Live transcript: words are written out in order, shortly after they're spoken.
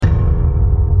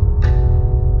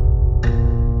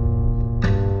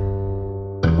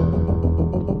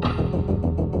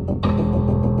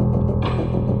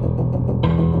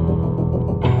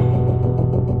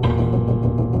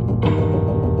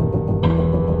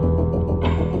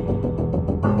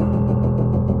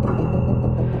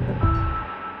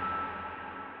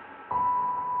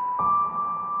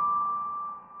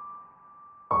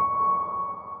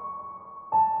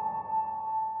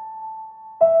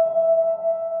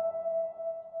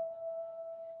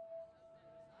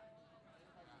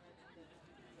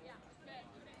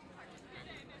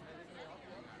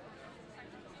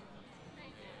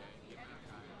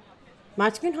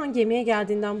Mert Günhan gemiye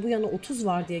geldiğinden bu yana 30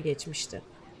 vardiya geçmişti.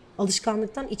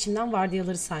 Alışkanlıktan içimden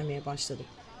vardiyaları saymaya başladım.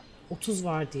 30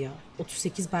 vardiya,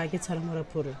 38 belge tarama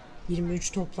raporu,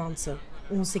 23 toplantı,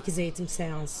 18 eğitim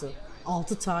seansı,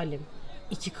 6 talim,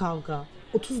 2 kavga,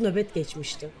 30 nöbet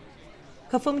geçmişti.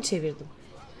 Kafamı çevirdim.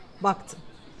 Baktım.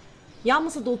 Yan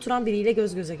masada oturan biriyle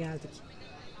göz göze geldik.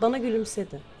 Bana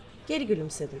gülümsedi. Geri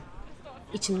gülümsedim.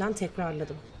 İçimden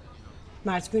tekrarladım.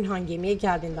 Mert Günhan gemiye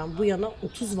geldiğinden bu yana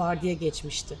 30 vardiya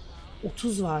geçmişti.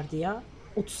 30 vardiya,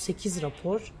 38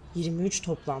 rapor, 23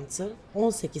 toplantı,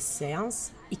 18 seans,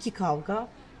 2 kavga,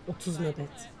 30 nöbet.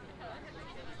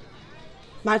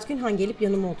 Mert Günhan gelip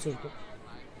yanıma oturdu.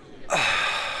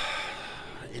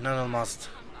 İnanılmazdı.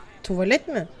 Tuvalet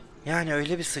mi? Yani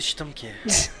öyle bir sıçtım ki.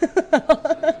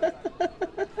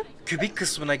 Kübik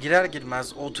kısmına girer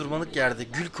girmez oturmalık yerde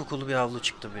gül kokulu bir havlu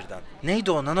çıktı birden.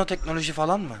 Neydi o, nanoteknoloji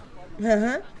falan mı?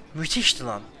 Hı. Müthişti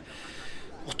lan.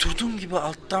 Oturduğum gibi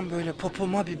alttan böyle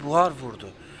popoma bir buhar vurdu.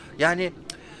 Yani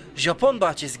Japon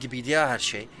bahçesi gibiydi ya her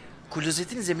şey.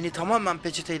 Klozetin zemini tamamen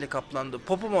peçeteyle kaplandı.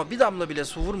 Popoma bir damla bile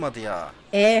su vurmadı ya.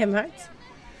 Mert?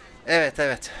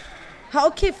 Evet. Ha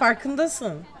okey,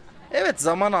 farkındasın. Evet,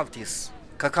 Zamanaltıyız.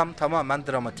 Kakam tamamen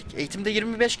dramatik. Eğitimde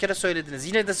 25 kere söylediniz.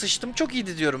 Yine de sıçtım, çok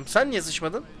iyiydi diyorum. Sen niye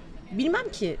sıçmadın?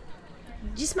 Bilmem ki.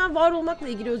 Cismen var olmakla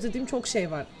ilgili özlediğim çok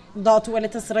şey var. Daha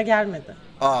tuvalete sıra gelmedi.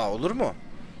 Olur mu?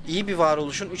 İyi bir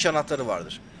varoluşun 3 anahtarı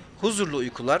vardır. Huzurlu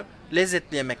uykular,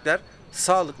 lezzetli yemekler,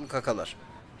 sağlıklı kakalar.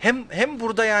 Hem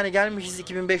burada yani gelmişiz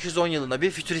 2510 yılına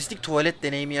bir fütüristik tuvalet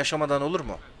deneyimi yaşamadan olur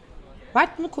mu?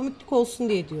 Mert bunu komiklik olsun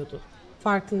diye diyordu.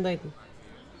 Farkındaydım.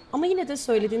 Ama yine de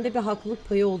söylediğinde bir haklılık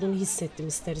payı olduğunu hissettim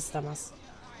ister istemez.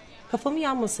 Kafamı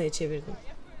yan masaya çevirdim.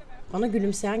 Bana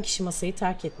gülümseyen kişi masayı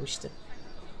terk etmişti.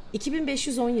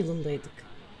 2510 yılındaydık.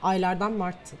 Aylardan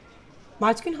Mart'tı.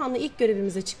 Mert Günhan'la ilk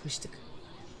görevimize çıkmıştık.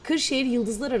 Kırşehir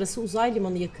Yıldızlararası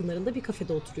Uzaylimanı yakınlarında bir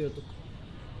kafede oturuyorduk.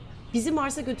 Bizi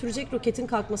Mars'a götürecek roketin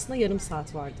kalkmasına yarım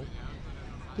saat vardı.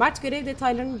 Mert görev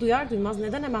detaylarını duyar duymaz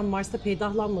neden hemen Mars'ta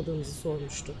peydahlanmadığımızı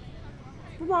sormuştu.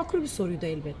 Bu makul bir soruydu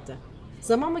elbette.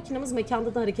 Zaman makinemiz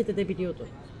mekanda da hareket edebiliyordu.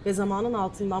 Ve zamanın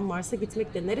altından Mars'a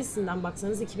gitmek de neresinden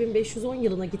baksanız 2510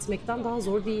 yılına gitmekten daha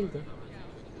zor değildi.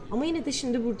 Ama yine de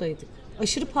şimdi buradaydık.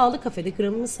 Aşırı pahalı kafede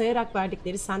gramını sayarak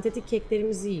verdikleri sentetik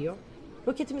keklerimizi yiyor,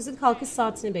 roketimizin kalkış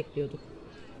saatini bekliyorduk.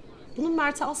 Bunun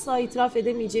Mert'e asla itiraf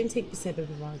edemeyeceğim tek bir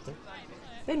sebebi vardı.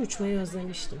 Ben uçmayı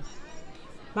özlemiştim.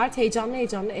 Mert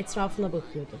heyecanlı etrafına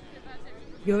bakıyordu.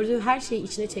 Gördüğü her şeyi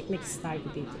içine çekmek ister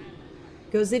gibiydi.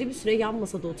 Gözleri bir süre yan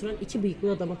masada oturan iki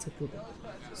bıyıklı adama takıldı.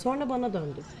 Sonra bana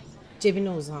döndü. Cebine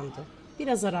uzandı.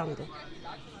 Biraz arandı.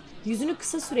 Yüzünü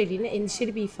kısa süreliğine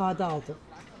endişeli bir ifade aldı.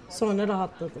 Sonra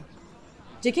rahatladı.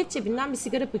 Ceket cebinden bir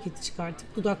sigara paketi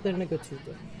çıkartıp dudaklarına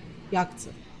götürdü. Yaktı.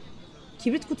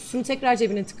 Kibrit kutusunu tekrar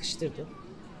cebine tıkıştırdı.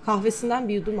 Kahvesinden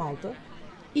bir yudum aldı.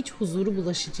 İç huzuru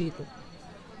bulaşıcıydı.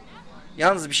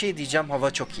 Yalnız bir şey diyeceğim,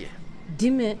 hava çok iyi.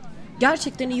 Değil mi?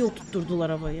 Gerçekten iyi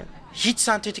oturtturdular havayı. Hiç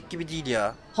sentetik gibi değil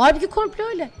ya. Halbuki komple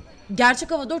öyle.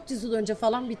 Gerçek hava 400 yıl önce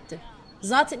falan bitti.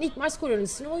 Zaten ilk Mars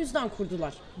kolonisini o yüzden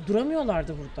kurdular.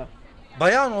 Duramıyorlardı burada.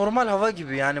 Bayağı normal hava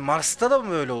gibi, yani Mars'ta da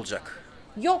mı öyle olacak?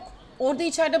 Yok. Orada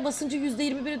içeride basıncı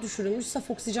 %21'e düşürülmüş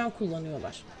saf oksijen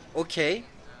kullanıyorlar. Okey.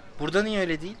 Burada niye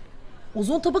öyle değil?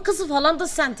 Ozon tabakası falan da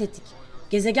sentetik.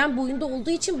 Gezegen boyunda olduğu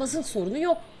için basınç sorunu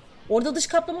yok. Orada dış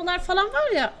kaplamalar falan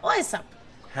var ya, o hesap.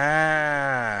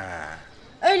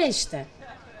 Öyle işte.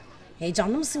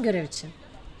 Heyecanlı mısın görev için?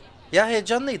 Ya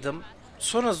heyecanlıydım.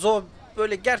 Sonra Zo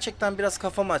böyle gerçekten biraz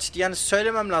kafamı açtı. Yani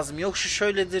söylemem lazım. Yok şu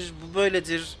şöyledir, bu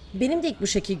böyledir. Benim de ilk bu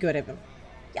şekil görevim.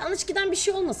 Yanlış giden bir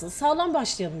şey olmasın, sağlam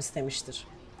başlayalım istemiştir.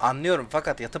 Anlıyorum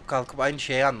fakat yatıp kalkıp aynı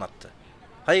şeyi anlattı.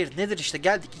 Hayır nedir işte,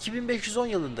 geldik 2510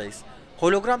 yılındayız.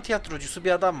 Hologram tiyatrocusu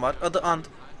bir adam var, adı And.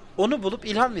 Onu bulup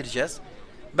ilham vereceğiz.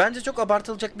 Bence çok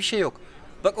abartılacak bir şey yok.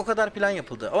 Bak o kadar plan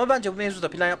yapıldı ama bence bu mevzuda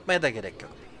plan yapmaya da gerek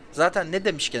yok. Zaten ne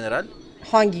demiş general?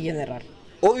 Hangi general?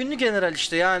 O ünlü general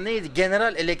işte ya, neydi?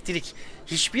 General Elektrik.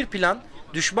 Hiçbir plan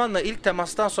düşmanla ilk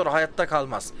temastan sonra hayatta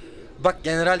kalmaz. Bak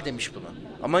general demiş bunu.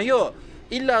 Ama yo,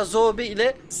 illa Zoe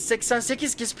ile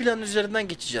 88 kez planın üzerinden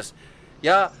geçeceğiz.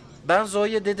 Ya ben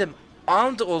Zoe'ye dedim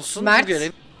and olsun Mert. bu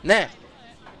görev. Ne?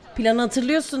 Planı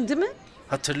hatırlıyorsun değil mi?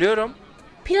 Hatırlıyorum.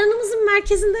 Planımızın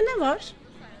merkezinde ne var?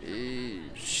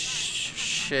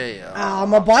 Şey ya.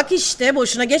 Ama bak işte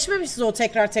boşuna geçmemişsin, o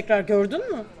tekrar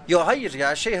gördün mü? Yo hayır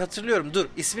ya, şey hatırlıyorum, dur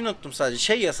ismini unuttum sadece,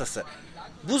 şey yasası.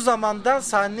 Bu zamandan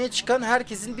sahneye çıkan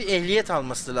herkesin bir ehliyet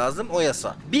alması lazım, o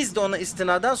yasa. Biz de ona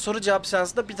istinaden soru cevap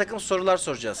seansında bir takım sorular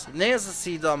soracağız. Ne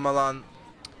yasasıydı ama lan?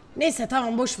 Neyse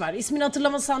tamam, boş ver, ismini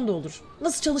hatırlamasan da olur.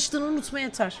 Nasıl çalıştığını unutma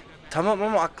yeter. Tamam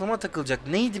ama aklıma takılacak,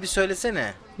 neydi bir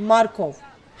söylesene. Markov.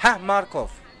 Markov.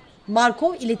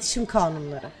 Markov iletişim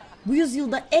kanunları. Bu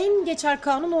yüzyılda en geçer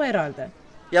kanun o herhalde.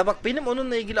 Ya bak benim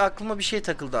onunla ilgili aklıma bir şey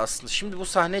takıldı aslında. Şimdi bu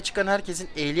sahneye çıkan herkesin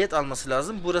ehliyet alması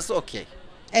lazım. Burası okey.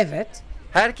 Evet.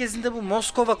 Herkesin de bu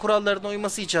Moskova kurallarına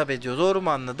uyması icap ediyor. Doğru mu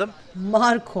anladım?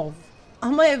 Markov.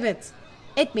 Ama evet.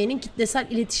 Etmeyenin kitlesel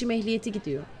iletişim ehliyeti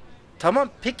gidiyor. Tamam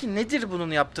peki nedir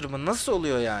bunun yaptırımı? Nasıl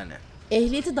oluyor yani?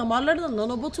 Ehliyeti damarlarına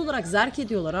nanobot olarak zerk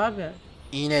ediyorlar abi.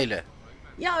 İğneyle.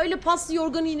 Ya öyle paslı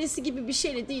yorgan iğnesi gibi bir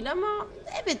şeyle değil ama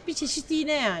evet bir çeşit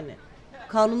iğne yani.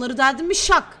 Kanunları deldin mi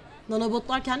şak.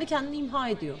 Nanobotlar kendi kendini imha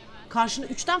ediyor. Karşına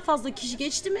 3'ten fazla kişi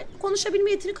geçti mi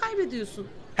konuşabilme yetini kaybediyorsun.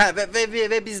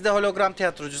 Ve biz de hologram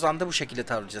tiyatrocusu anda bu şekilde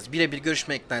tavrılacağız. Birebir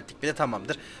görüşme ikna ettik bile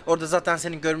tamamdır. Orada zaten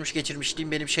senin görmüş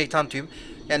geçirmişliğin benim şeytan tüyüm.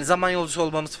 Yani zaman yolcusu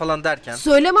olmamız falan derken.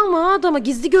 Söylemem ama adama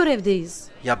gizli görevdeyiz.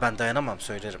 Ya ben dayanamam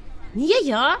söylerim. Niye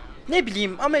ya? Ne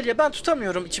bileyim Amelia ben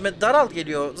tutamıyorum içime daral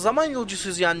geliyor. Zaman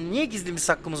yolcusuyuz yani niye gizlimiz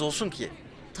hakkımız olsun ki?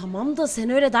 Tamam da sen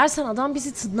öyle dersen adam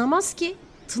bizi tınlamaz ki.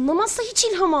 Tınlamazsa hiç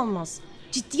ilham almaz.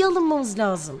 Ciddiye alınmamız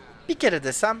lazım. Bir kere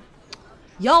desem.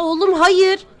 Ya oğlum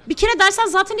hayır. Bir kere dersen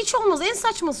zaten hiç olmaz. En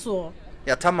saçması o.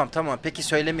 Ya tamam peki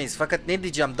söylemeyiz. Fakat ne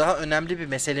diyeceğim daha önemli bir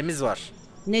meselemiz var.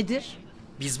 Nedir?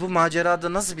 Biz bu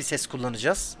macerada nasıl bir ses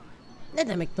kullanacağız? Ne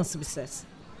demek nasıl bir ses?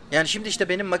 Yani şimdi işte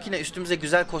benim makine üstümüze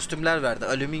güzel kostümler verdi.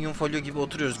 Alüminyum folyo gibi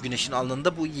oturuyoruz güneşin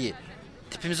alnında bu iyi.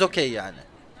 Tipimiz okey yani.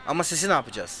 Ama sesi ne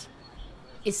yapacağız?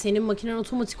 Senin makinen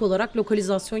otomatik olarak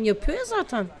lokalizasyon yapıyor ya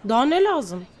zaten. Daha ne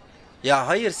lazım? Ya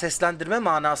hayır seslendirme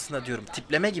manasında diyorum.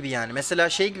 Tipleme gibi yani. Mesela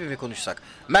şey gibi mi konuşsak?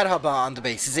 Merhaba Andı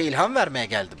Bey size ilham vermeye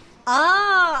geldim.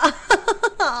 Aa,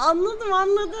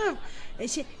 anladım.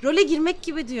 Role girmek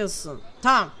gibi diyorsun.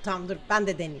 Tamam dur ben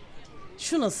de deneyeyim.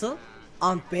 Şu nasıl?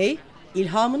 Ant Bey,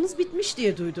 ilhamınız bitmiş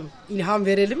diye duydum. İlham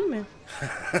verelim mi?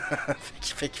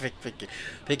 Peki.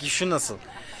 Peki şu nasıl?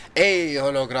 Ey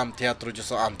hologram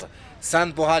tiyatrocusu Ant.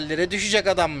 Sen bu hallere düşecek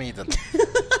adam mıydın?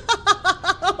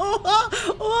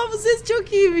 Oha bu ses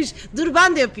çok iyiymiş. Dur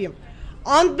ben de yapayım.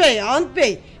 Ant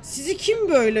Bey, sizi kim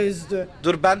böyle üzdü?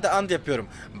 Dur ben de and yapıyorum.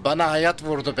 Bana hayat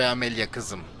vurdu be Amelia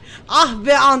kızım. Ah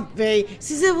be Ant Bey,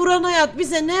 size vuran hayat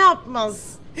bize ne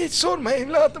yapmaz? Hiç sorma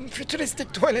evladım,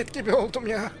 fütüristik tuvalet gibi oldum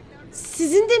ya.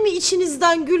 Sizin de mi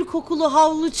içinizden gül kokulu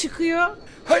havlu çıkıyor?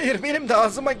 Hayır benim de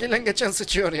ağzıma gelen geçen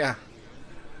sıçıyor ya.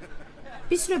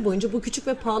 Bir süre boyunca bu küçük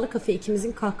ve pahalı kafe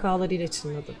ikimizin kahkahalarıyla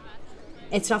çınladı.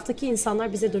 Etraftaki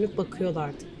insanlar bize dönüp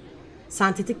bakıyorlardı.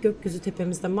 Sentetik gökyüzü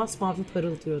tepemizde masmavi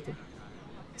parıldıyordu.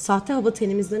 Sahte hava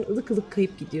tenimizden ılık ılık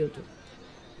kayıp gidiyordu.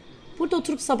 Burada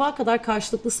oturup sabaha kadar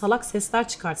karşılıklı salak sesler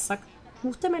çıkartsak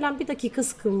muhtemelen bir dakika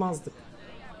sıkılmazdık.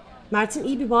 Mert'in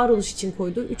iyi bir varoluş için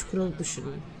koyduğu 3 kuralı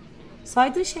düşünün.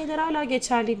 Saydığı şeyler hala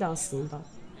geçerliydi aslında.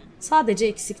 Sadece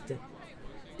eksikti.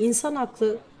 İnsan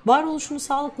aklı varoluşunu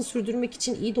sağlıklı sürdürmek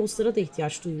için iyi dostlara da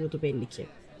ihtiyaç duyuyordu belli ki.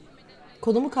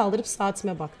 Kolumu kaldırıp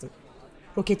saatime baktım.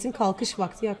 Roketin kalkış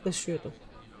vakti yaklaşıyordu.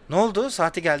 Ne oldu?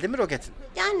 Saati geldi mi roketin?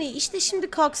 Yani işte şimdi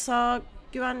kalksa,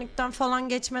 güvenlikten falan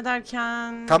geçme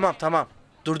derken... Tamam.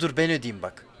 Dur ben ödeyeyim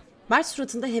bak. Mert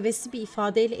suratında hevesli bir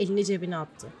ifadeyle elini cebine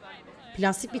attı.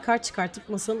 Plastik bir kart çıkartıp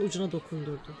masanın ucuna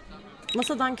dokundurdu.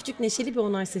 Masadan küçük neşeli bir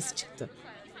onay sesi çıktı.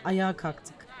 Ayağa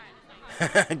kalktık.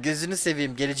 Gözünü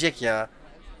seveyim gelecek ya.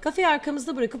 Kafeyi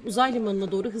arkamızda bırakıp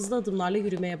uzaylimanına doğru hızlı adımlarla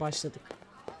yürümeye başladık.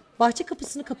 Bahçe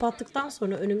kapısını kapattıktan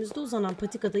sonra önümüzde uzanan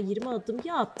patikada 20 adım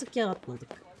ya attık ya atmadık.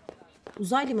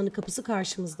 Uzaylimanı kapısı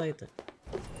karşımızdaydı.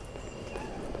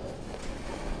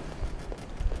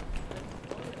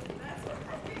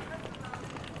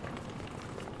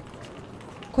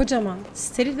 Kocaman,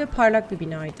 steril ve parlak bir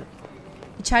binaydı.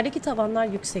 İçerideki tavanlar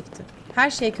yüksekti. Her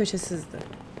şey köşesizdi.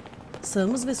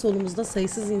 Sağımız ve solumuzda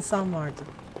sayısız insan vardı.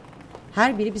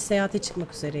 Her biri bir seyahate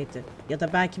çıkmak üzereydi. Ya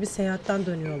da belki bir seyahatten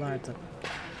dönüyorlardı.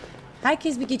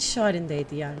 Herkes bir geçiş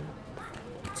halindeydi yani.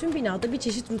 Tüm binada bir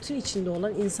çeşit rutin içinde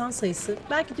olan insan sayısı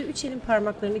belki de 3 elin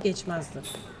parmaklarını geçmezdi.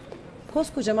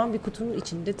 Koskocaman bir kutunun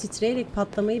içinde titreyerek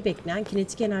patlamayı bekleyen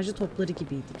kinetik enerji topları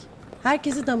gibiydik.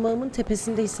 Herkesi damağımın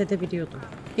tepesinde hissedebiliyordum.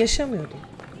 Yaşamıyordum.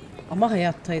 Ama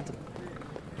hayattaydım.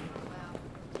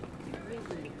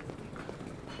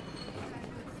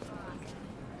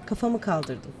 Kafamı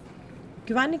kaldırdım.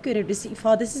 Güvenlik görevlisi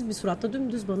ifadesiz bir suratla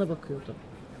dümdüz bana bakıyordu.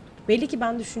 Belli ki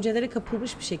ben düşüncelere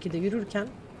kapılmış bir şekilde yürürken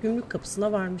gümrük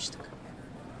kapısına varmıştık.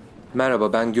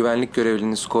 Merhaba, ben güvenlik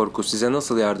görevliniz Korku. Size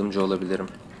nasıl yardımcı olabilirim?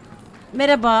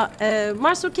 Merhaba,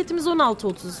 Mars roketimiz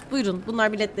 16.30. Buyurun,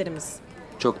 bunlar biletlerimiz.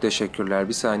 Çok teşekkürler.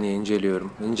 Bir saniye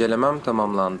inceliyorum. İncelemem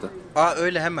tamamlandı.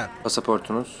 Öyle hemen.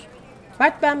 Pasaportunuz?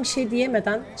 Mert ben bir şey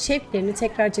diyemeden şevklerini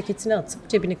tekrar ceketine atıp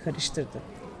cebini karıştırdı.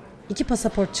 2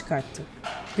 pasaport çıkarttı.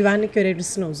 Güvenlik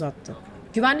görevlisine uzattı.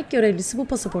 Güvenlik görevlisi bu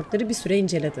pasaportları bir süre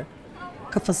inceledi.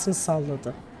 Kafasını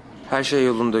salladı. Her şey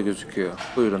yolunda gözüküyor.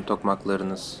 Buyurun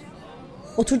tokmaklarınız.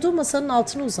 Oturduğu masanın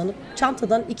altına uzanıp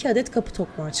çantadan 2 adet kapı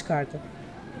tokmağı çıkardı.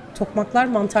 Tokmaklar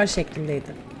mantar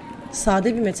şeklindeydi.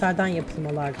 Sade bir metalden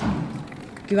yapılmalardı.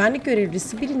 Güvenlik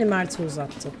görevlisi birini Mert'e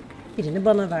uzattı. Birini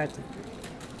bana verdi.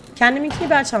 Kendiminkini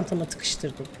bel çantama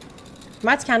tıkıştırdım.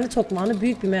 Mert kendi tokmağını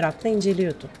büyük bir merakla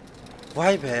inceliyordu.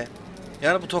 Vay be.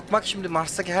 Yani bu tokmak şimdi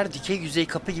Mars'taki her dikey yüzey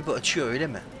kapı gibi açıyor, öyle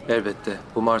mi? Elbette.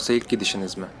 Bu Mars'a ilk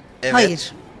gidişiniz mi? Evet.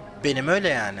 Hayır. Benim öyle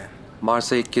yani.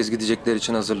 Mars'a ilk kez gidecekler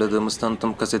için hazırladığımız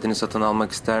tanıtım kasetini satın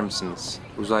almak ister misiniz?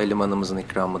 Uzaylimanımızın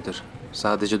ikramıdır.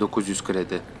 Sadece 900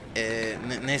 kredi.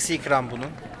 Nesi ikram bunun?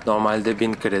 Normalde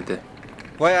 1000 kredi.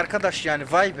 Vay arkadaş, yani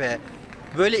vay be.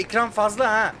 Böyle ikram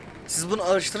fazla ha. Siz bunu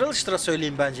alıştıra alıştıra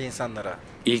söyleyin bence insanlara.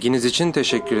 İlginiz için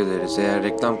teşekkür ederiz. Eğer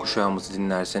reklam kuşağımızı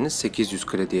dinlerseniz 800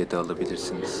 krediye de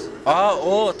alabilirsiniz.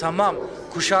 Tamam.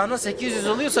 Kuşağına 800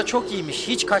 oluyorsa çok iyiymiş.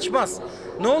 Hiç kaçmaz.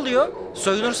 Ne oluyor?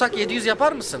 Soyunursak 700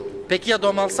 yapar mısın? Peki ya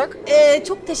dom alsak?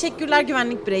 Çok teşekkürler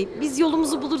güvenlik birey. Biz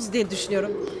yolumuzu buluruz diye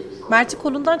düşünüyorum. Mert'i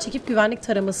kolundan çekip güvenlik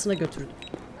taramasına götürdüm.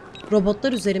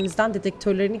 Robotlar üzerimizden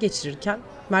dedektörlerini geçirirken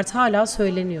Mert hala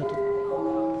söyleniyordu.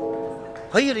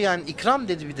 Hayır yani ikram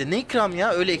dedi bir de. Ne ikram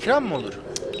ya? Öyle ikram mı olur?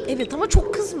 Evet ama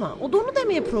çok kızma. O da onu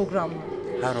demeye programlı.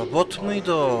 Ha, robot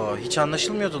muydu o? Hiç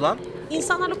anlaşılmıyordu lan.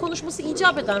 İnsanlarla konuşması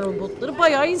icap eden robotları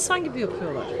bayağı insan gibi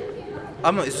yapıyorlar.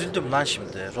 Ama üzüldüm lan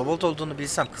şimdi. Robot olduğunu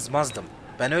bilsem kızmazdım.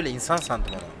 Ben öyle insan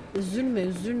sandım onu.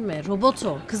 Üzülme. Robot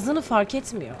o. Kızdığını fark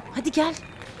etmiyor. Hadi gel.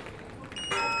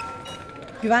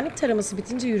 Güvenlik taraması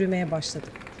bitince yürümeye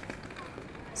başladık.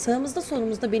 Sağımızda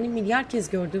solumuzda benim milyar kez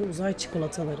gördüğüm uzay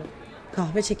çikolataları,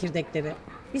 kahve çekirdekleri,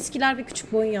 viskiler ve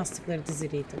küçük boyun yastıkları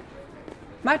diziliydi.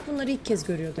 Mert bunları ilk kez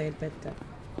görüyordu elbette.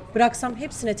 Bıraksam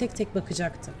hepsine tek tek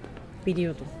bakacaktı.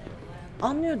 Biliyordum.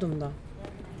 Anlıyordum da.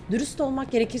 Dürüst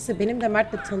olmak gerekirse benim de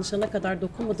Mert'le tanışana kadar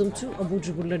dokunmadığım tüm abur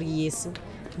cuburları yiyesim,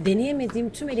 deneyemediğim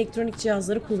tüm elektronik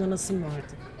cihazları kullanasım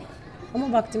vardı.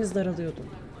 Ama vaktimiz daralıyordu.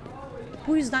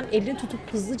 Bu yüzden elini tutup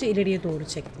hızlıca ileriye doğru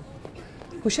çektim.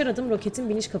 Koşar adım roketin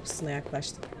biniş kapısına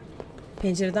yaklaştım.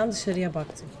 Pencereden dışarıya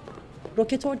baktım.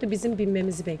 Roket orada bizim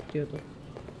binmemizi bekliyordu.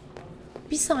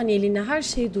 Bir saniyeliğine her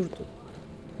şey durdu.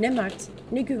 Ne Mert,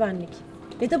 ne güvenlik,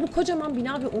 ne de bu kocaman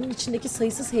bina ve onun içindeki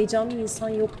sayısız heyecanlı insan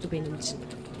yoktu benim için.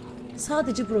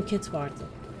 Sadece bu roket vardı.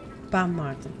 Ben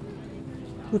vardım.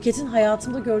 Roketin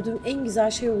hayatımda gördüğüm en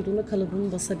güzel şey olduğunu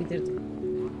kalıbımı basabilirdim.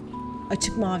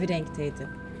 Açık mavi renkteydi.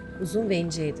 Uzun ve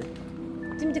inceydi.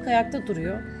 Dimdik ayakta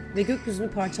duruyor ve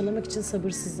gökyüzünü parçalamak için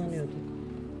sabırsızlanıyordu.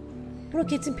 Bu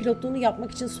roketin pilotluğunu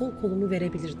yapmak için sol kolumu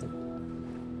verebilirdim.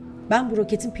 Ben bu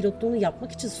roketin pilotluğunu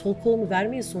yapmak için sol kolumu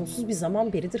vermeye sonsuz bir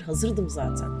zaman beridir hazırdım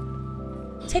zaten.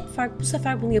 Tek fark bu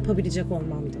sefer bunu yapabilecek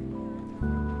olmamdı.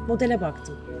 Modele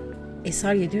baktım.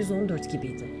 SR 714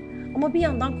 gibiydi. Ama bir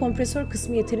yandan kompresör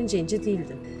kısmı yeterince ince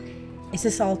değildi.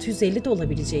 SS 650 de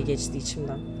olabileceği geçti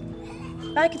içimden.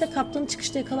 Belki de kaptanı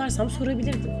çıkışta yakalarsam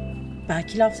sorabilirdim.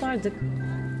 Belki laflardık.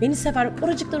 Beni sever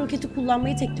oracıkta roketi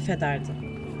kullanmayı teklif ederdi.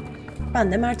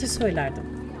 Ben de Mert'e söylerdim.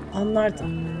 Anlardı.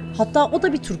 Hatta o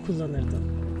da bir tur kullanırdı.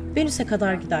 Venüs'e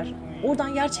kadar gider. Oradan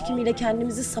yer çekimiyle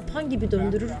kendimizi sapan gibi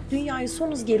döndürür, dünyayı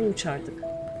son hız geri uçardık.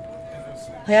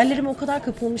 Hayallerime o kadar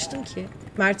kapılmıştım ki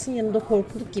Mert'in yanında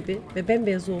korkuluk gibi ve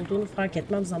bembeyaz olduğunu fark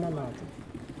etmem zaman aldı.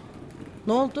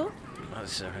 Ne oldu?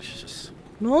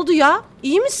 Ne oldu ya?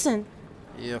 İyi misin?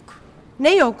 Yok.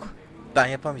 Ne yok? Ben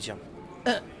yapamayacağım.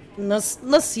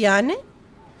 Nasıl yani?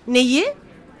 Neyi?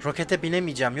 Rokete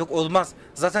binemeyeceğim. Yok, olmaz.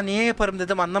 Zaten niye yaparım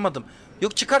dedim, anlamadım.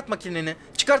 Yok, çıkart makineni.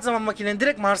 Çıkart zaman makineni.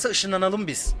 Direkt Mars'a ışınlanalım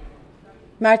biz.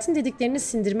 Mert'in dediklerini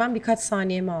sindirmem birkaç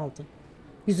saniyemi aldı.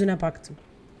 Yüzüne baktım.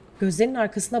 Gözlerinin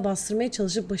arkasına bastırmaya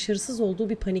çalışıp başarısız olduğu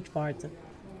bir panik vardı.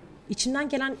 İçimden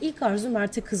gelen ilk arzu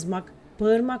Mert'e kızmak,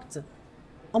 bağırmaktı.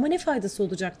 Ama ne faydası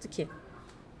olacaktı ki?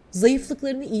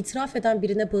 Zayıflıklarını itiraf eden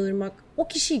birine bağırmak o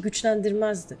kişiyi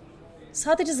güçlendirmezdi.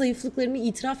 Sadece zayıflıklarını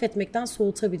itiraf etmekten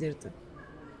soğutabilirdi.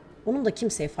 Onun da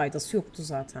kimseye faydası yoktu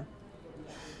zaten.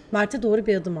 Mert'e doğru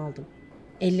bir adım aldım.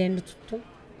 Ellerini tuttum,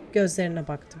 gözlerine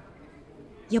baktım.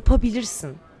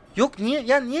 Yapabilirsin. Yok, niye?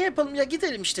 Ya niye yapalım ya,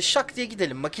 gidelim işte, şak diye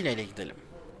gidelim, makineyle gidelim.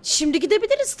 Şimdi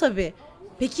gidebiliriz tabii.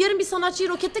 Peki yarın bir sanatçıyı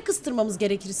rokette kıstırmamız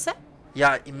gerekirse?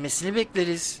 Ya inmesini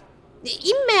bekleriz.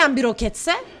 İnmeyen bir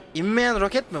roketse? İnmeyen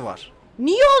roket mi var?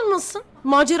 Niye olmasın?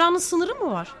 Maceranın sınırı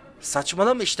mı var?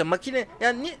 Saçmalama işte, makine.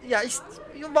 Yani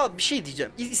bir şey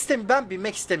diyeceğim. Ben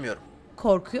binmek istemiyorum.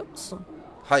 Korkuyor musun?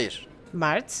 Hayır.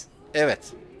 Mert, Evet.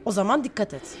 o zaman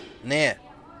dikkat et. Neye?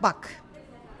 Bak.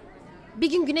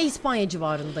 Bir gün Güney İspanya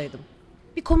civarındaydım.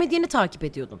 Bir komedyeni takip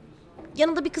ediyordum.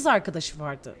 Yanında bir kız arkadaşı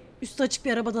vardı. Üstü açık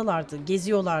bir arabadalardı,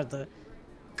 geziyorlardı.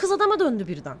 Kız adama döndü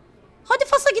birden. Hadi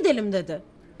Fas'a gidelim dedi.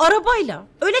 Arabayla,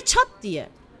 öyle çat diye.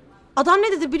 Adam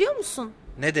ne dedi biliyor musun?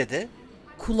 Ne dedi?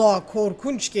 Kulağa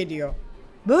korkunç geliyor.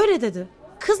 Böyle dedi.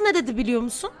 Kız ne dedi biliyor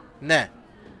musun? Ne?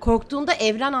 Korktuğunda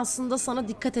evren aslında sana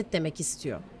dikkat et demek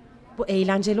istiyor. Bu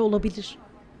eğlenceli olabilir.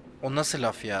 O nasıl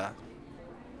laf ya?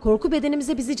 Korku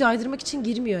bedenimize bizi caydırmak için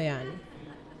girmiyor yani.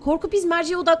 Korku biz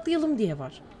merceğe odaklayalım diye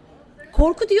var.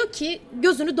 Korku diyor ki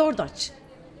gözünü dört aç.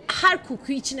 Her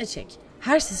kokuyu içine çek.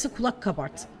 Her sesi kulak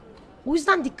kabart. O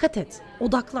yüzden dikkat et.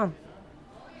 Odaklan.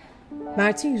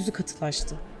 Mert'in yüzü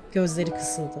katılaştı. Gözleri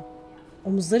kısıldı.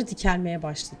 Omuzları dikelmeye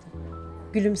başladı.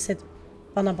 Gülümsedim.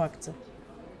 Bana baktı.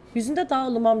 Yüzünde daha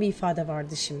ılıman bir ifade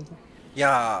vardı şimdi.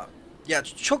 Ya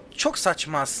çok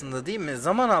saçma aslında değil mi?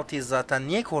 Zamanaltıyız zaten.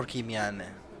 Niye korkayım yani?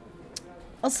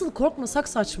 Asıl korkmasak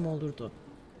saçma olurdu.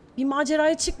 Bir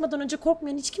maceraya çıkmadan önce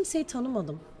korkmayan hiç kimseyi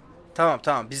tanımadım.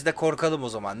 Tamam biz de korkalım o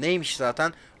zaman. Neymiş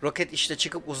zaten? Roket işte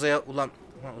çıkıp uzaya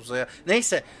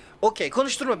Neyse. Okey,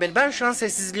 konuşturma beni. Ben şu an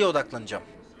sessizliğe odaklanacağım.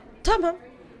 Tamam.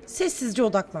 Sessizce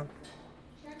odaklan.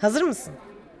 Hazır mısın?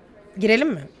 Girelim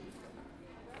mi?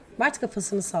 Mert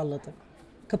kafasını salladı.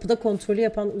 Kapıda kontrolü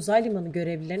yapan uzay limanı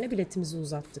görevlilerine biletimizi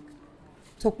uzattık.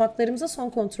 Tokmaklarımıza son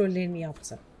kontrollerini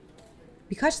yaptı.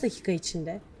 Birkaç dakika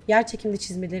içinde yer çekimli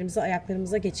çizmelerimizi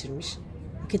ayaklarımıza geçirmiş,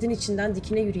 roketin içinden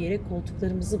dikine yürüyerek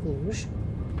koltuklarımızı bulmuş,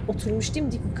 oturmuş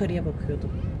dimdik yukarıya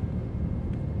bakıyordum.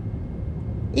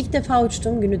 İlk defa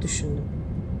uçtuğum günü düşündüm.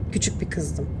 Küçük bir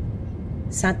kızdım.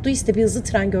 St. Louis'te bir hızlı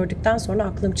tren gördükten sonra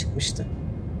aklım çıkmıştı.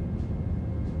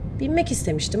 Binmek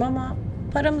istemiştim ama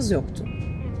paramız yoktu.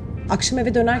 Akşam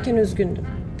eve dönerken üzgündüm.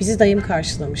 Bizi dayım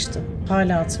karşılamıştı.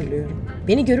 Hala hatırlıyorum.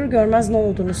 Beni görür görmez ne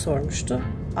olduğunu sormuştu.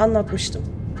 Anlatmıştım.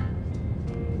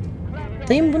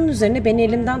 Dayım bunun üzerine beni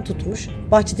elimden tutmuş,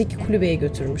 bahçedeki kulübeye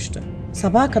götürmüştü.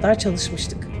 Sabaha kadar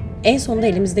çalışmıştık. En sonunda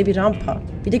elimizde bir rampa,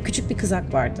 bir de küçük bir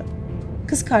kızak vardı.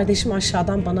 Kız kardeşim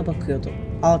aşağıdan bana bakıyordu.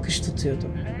 Alkış tutuyordu.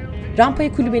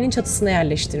 Rampayı kulübenin çatısına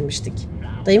yerleştirmiştik.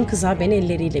 Dayım kızağa beni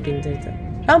elleriyle bindirdi.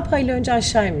 Rampayla önce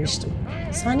aşağı inmiştim.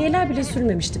 Saniyeler bile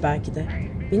sürmemişti belki de.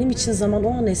 Benim için zaman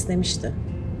o an esnemişti.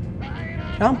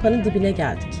 Rampanın dibine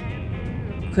geldik.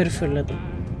 Yukarı fırladım.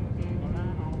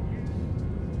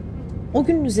 O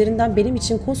günün üzerinden benim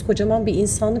için koskocaman bir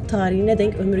insanlık tarihine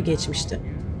denk ömür geçmişti.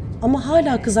 Ama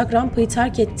hala kızak rampayı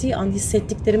terk ettiği an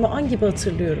hissettiklerimi an gibi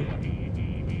hatırlıyorum.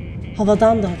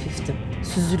 Havadan da hafiftim,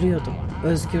 süzülüyordum,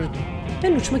 özgürdüm.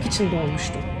 Ben uçmak için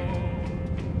doğmuştum.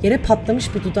 Yere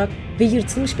patlamış bir dudak ve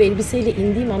yırtılmış bir elbiseyle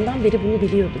indiğim andan beri bunu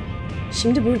biliyordum.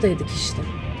 Şimdi buradaydık işte.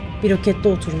 Bir rokette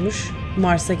oturmuş,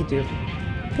 Mars'a gidiyordum.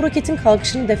 Bu roketin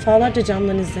kalkışını defalarca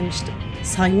camdan izlemiştim.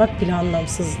 Saymak bile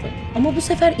anlamsızdı. Ama bu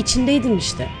sefer içindeydim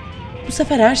işte. Bu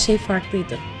sefer her şey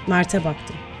farklıydı. Mert'e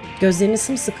baktım. Gözlerini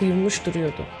sımsıkı yummuş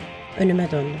duruyordu.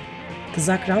 Önüme döndüm.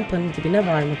 Kızak rampanın dibine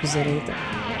varmak üzereydi.